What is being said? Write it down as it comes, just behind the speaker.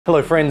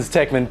Hello friends,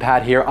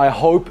 TechManPat here. I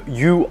hope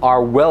you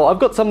are well. I've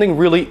got something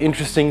really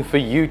interesting for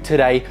you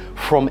today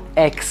from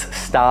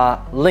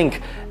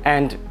XTAR-LINK.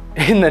 And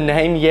in the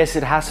name, yes,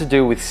 it has to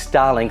do with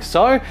Starlink.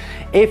 So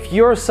if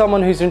you're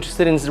someone who's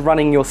interested in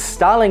running your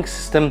Starlink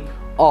system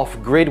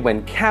off-grid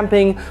when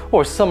camping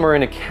or somewhere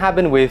in a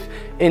cabin with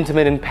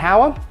intermittent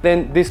power,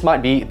 then this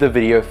might be the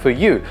video for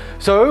you.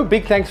 So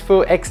big thanks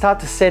for XTAR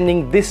to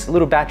sending this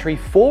little battery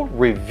for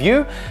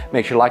review.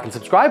 Make sure to like and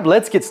subscribe.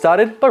 Let's get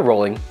started by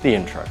rolling the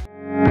intro.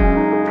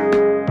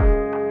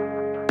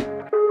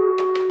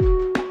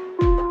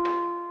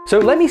 So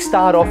let me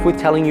start off with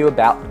telling you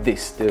about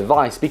this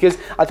device, because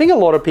I think a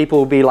lot of people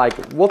will be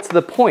like, what's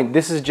the point?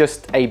 This is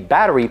just a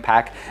battery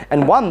pack,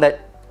 and one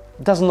that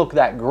doesn't look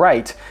that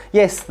great.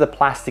 Yes, the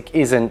plastic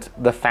isn't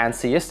the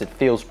fanciest, it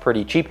feels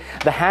pretty cheap.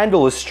 The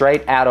handle is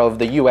straight out of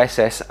the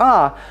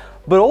USSR,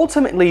 but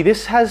ultimately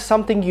this has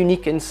something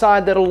unique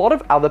inside that a lot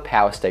of other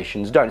power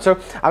stations don't. So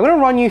I'm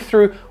gonna run you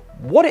through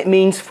what it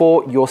means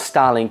for your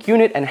Starlink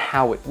unit and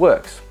how it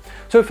works.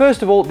 So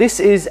first of all, this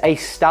is a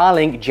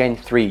Starlink Gen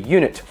 3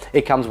 unit.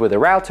 It comes with a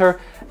router,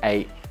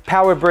 a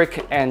power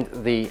brick, and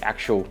the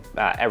actual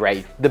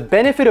array. The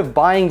benefit of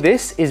buying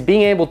this is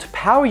being able to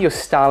power your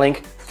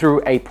Starlink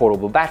through a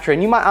portable battery.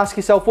 And you might ask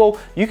yourself,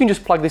 well, you can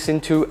just plug this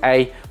into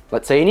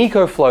let's say an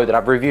EcoFlow that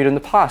I've reviewed in the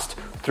past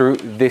through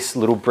this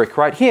little brick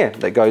right here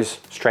that goes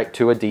straight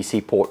to a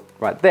DC port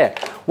right there.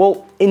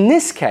 Well, in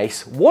this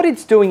case, what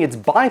it's doing, it's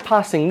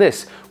bypassing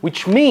this,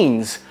 which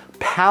means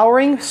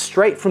powering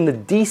straight from the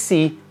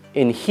DC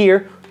in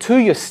here to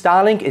your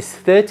Starlink is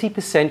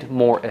 30%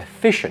 more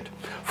efficient.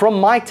 From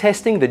my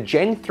testing, the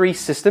Gen 3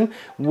 system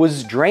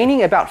was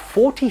draining about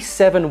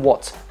 47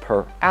 watts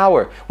per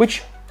hour,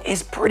 which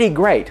is pretty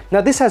great. Now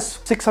this has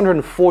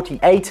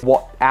 648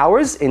 watt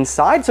hours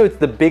inside, so it's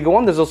the bigger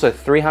one. There's also a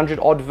 300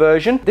 odd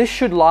version. This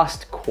should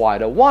last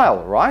quite a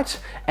while, right?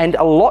 And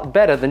a lot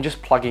better than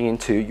just plugging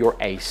into your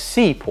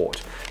AC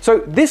port. So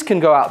this can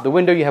go out the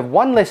window. You have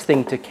one less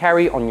thing to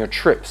carry on your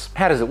trips.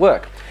 How does it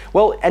work?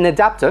 Well, an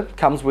adapter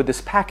comes with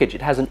this package.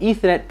 It has an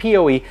Ethernet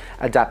PoE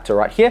adapter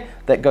right here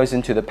that goes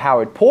into the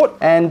powered port,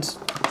 and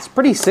it's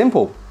pretty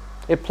simple.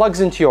 It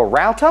plugs into your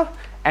router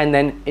and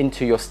then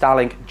into your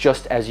Starlink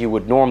just as you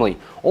would normally.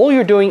 All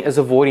you're doing is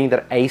avoiding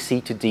that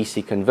AC to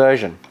DC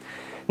conversion.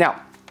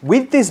 Now,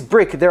 with this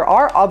brick, there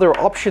are other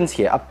options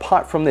here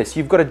apart from this.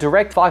 You've got a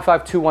direct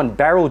 5521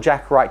 barrel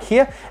jack right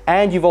here,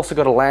 and you've also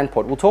got a LAN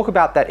port. We'll talk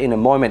about that in a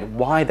moment,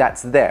 why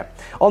that's there.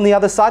 On the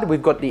other side,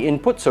 we've got the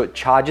input, so it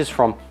charges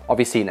from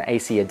obviously an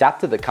AC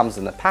adapter that comes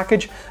in the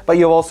package, but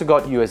you've also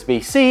got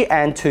USB-C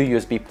and 2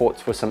 USB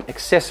ports for some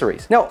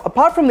accessories. Now,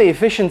 apart from the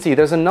efficiency,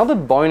 there's another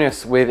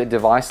bonus with a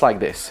device like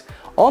this.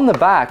 On the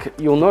back,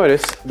 you'll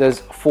notice there's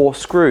 4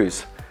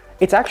 screws.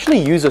 It's actually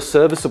user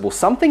serviceable,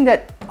 something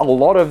that a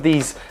lot of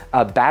these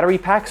battery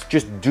packs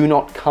just do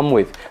not come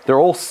with. They're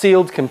all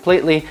sealed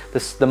completely.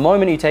 The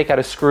moment you take out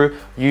a screw,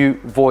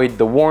 you void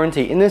the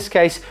warranty. In this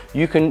case,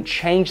 you can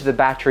change the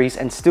batteries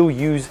and still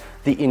use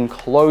the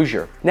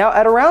enclosure. Now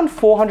at around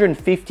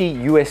 450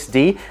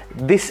 USD,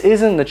 this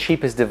isn't the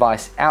cheapest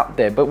device out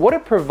there, but what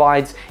it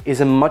provides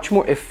is a much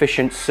more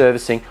efficient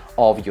servicing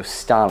of your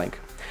Starlink.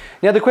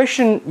 Now the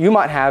question you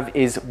might have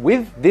is,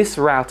 with this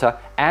router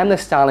and the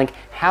Starlink,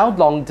 how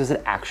long does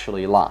it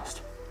actually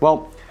last?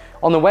 Well,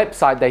 on the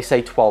website they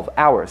say 12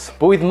 hours,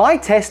 but with my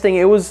testing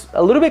it was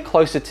a little bit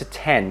closer to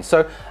 10,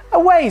 so a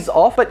ways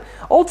off, but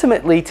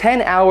ultimately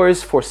 10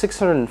 hours for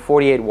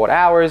 648 watt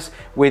hours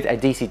with a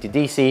DC to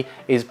DC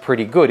is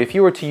pretty good. If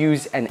you were to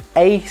use an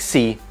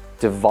AC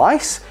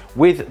device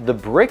with the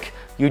brick,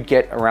 you'd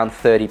get around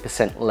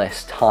 30%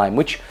 less time,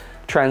 which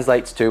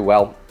translates to,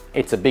 well,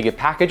 it's a bigger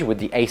package with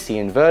the AC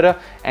inverter,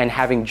 and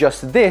having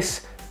just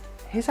this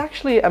is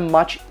actually a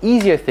much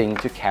easier thing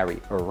to carry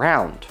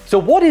around. So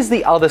what is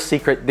the other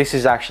secret this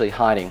is actually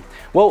hiding?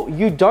 Well,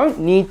 you don't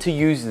need to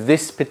use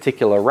this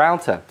particular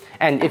router.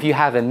 And if you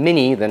have a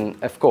mini, then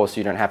of course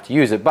you don't have to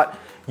use it, but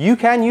you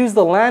can use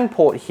the LAN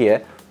port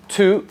here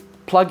to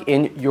plug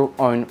in your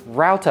own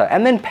router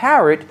and then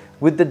power it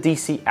with the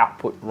DC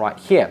output right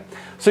here.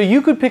 So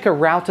you could pick a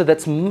router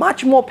that's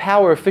much more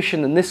power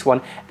efficient than this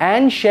one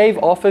and shave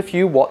off a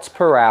few watts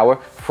per hour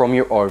from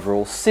your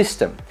overall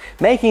system,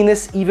 making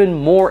this even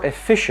more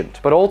efficient.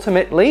 But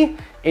ultimately,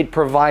 it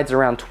provides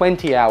around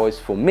 20 hours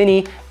for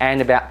Mini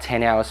and about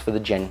 10 hours for the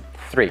Gen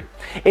 3.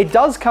 It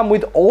does come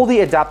with all the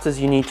adapters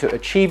you need to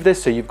achieve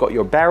this. So you've got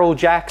your barrel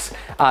jacks,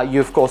 you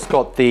of course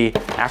got the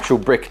actual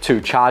brick to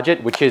charge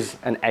it, which is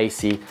an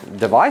AC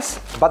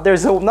device. But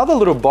there's another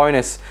little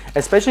bonus,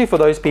 especially for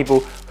those people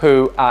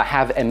who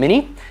have a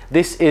Mini.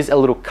 This is a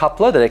little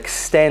coupler that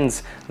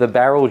extends the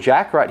barrel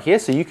jack right here,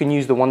 so you can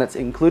use the one that's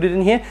included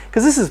in here,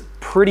 because this is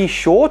pretty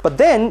short. But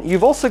then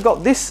you've also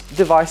got this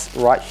device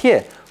right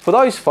here for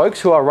those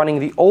folks who are running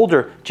the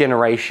older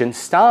generation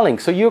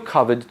Starlink, so you're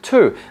covered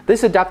too.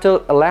 This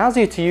adapter allows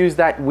you to use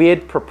that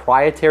weird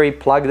proprietary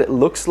plug that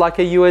looks like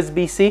a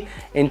USB-C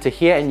into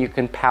here, and you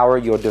can power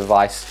your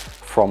device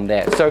from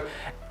there. So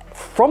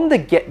from the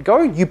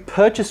get-go, you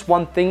purchase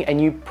one thing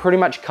and you pretty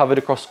much covered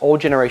across all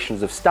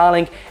generations of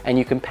Starlink, and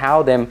you can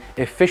power them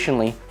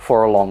efficiently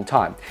for a long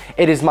time.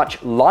 It is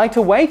much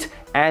lighter weight,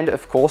 and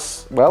of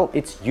course, well,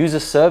 it's user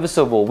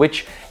serviceable,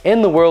 which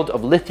in the world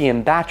of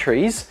lithium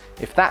batteries,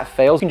 if that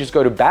fails, you can just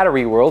go to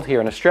Battery World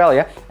here in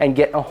Australia and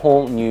get a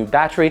whole new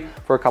battery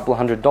for a couple of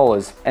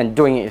 $100. And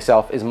doing it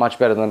yourself is much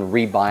better than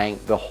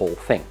rebuying the whole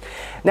thing.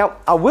 Now,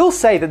 I will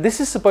say that this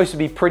is supposed to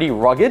be pretty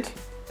rugged.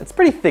 It's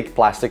pretty thick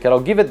plastic, and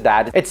I'll give it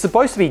that. It's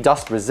supposed to be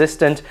dust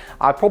resistant.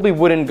 I probably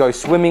wouldn't go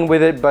swimming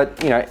with it,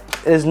 but you know,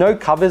 there's no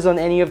covers on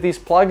any of these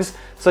plugs,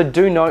 so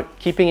do note,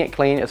 keeping it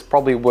clean is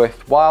probably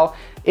worthwhile.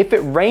 If it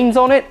rains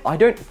on it, I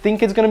don't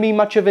think it's gonna be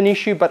much of an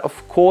issue, but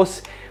of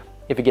course,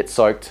 if it gets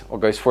soaked or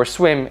goes for a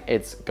swim,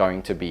 it's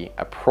going to be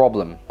a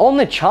problem. On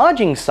the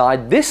charging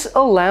side, this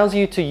allows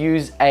you to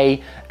use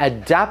an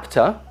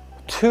adapter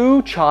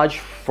to charge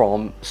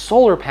from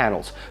solar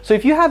panels. So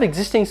if you have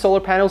existing solar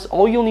panels,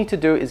 all you'll need to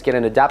do is get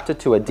an adapter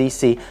to a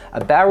DC,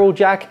 a barrel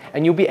jack,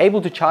 and you'll be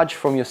able to charge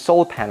from your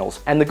solar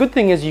panels. And the good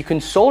thing is you can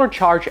solar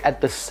charge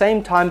at the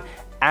same time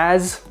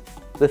as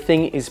the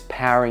thing is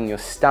powering your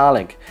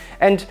Starlink.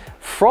 And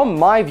from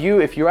my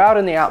view, if you're out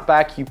in the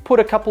outback, you put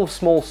a couple of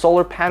small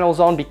solar panels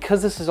on,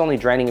 because this is only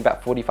draining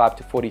about 45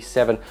 to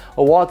 47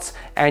 watts,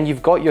 and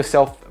you've got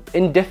yourself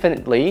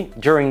indefinitely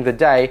during the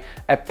day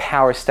a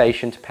power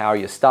station to power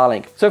your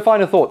Starlink. So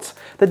final thoughts.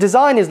 The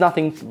design is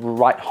nothing to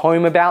write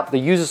home about. The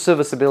user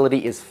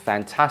serviceability is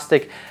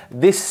fantastic.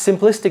 This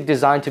simplistic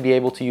design to be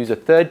able to use a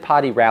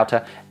third-party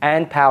router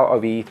and power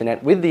over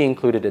Ethernet with the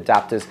included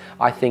adapters,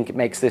 I think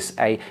makes this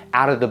a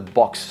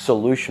out-of-the-box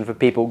solution for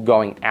people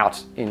going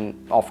out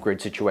in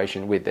off-grid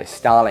situation with their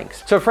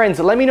Starlinks. So friends,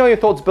 let me know your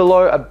thoughts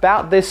below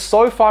about this.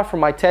 So far from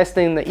my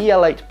testing, the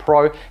EL8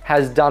 Pro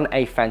has done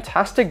a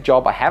fantastic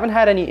job. I haven't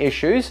had any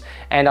issues,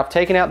 and I've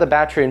taken out the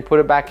battery and put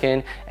it back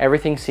in.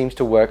 Everything seems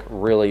to work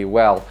really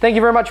well. Thank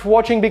you very much for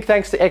watching. Big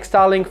thanks to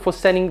XTAR-LINK for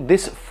sending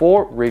this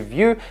for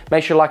review.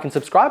 Make sure to like and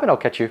subscribe, and I'll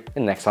catch you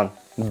in the next one.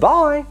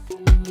 Bye.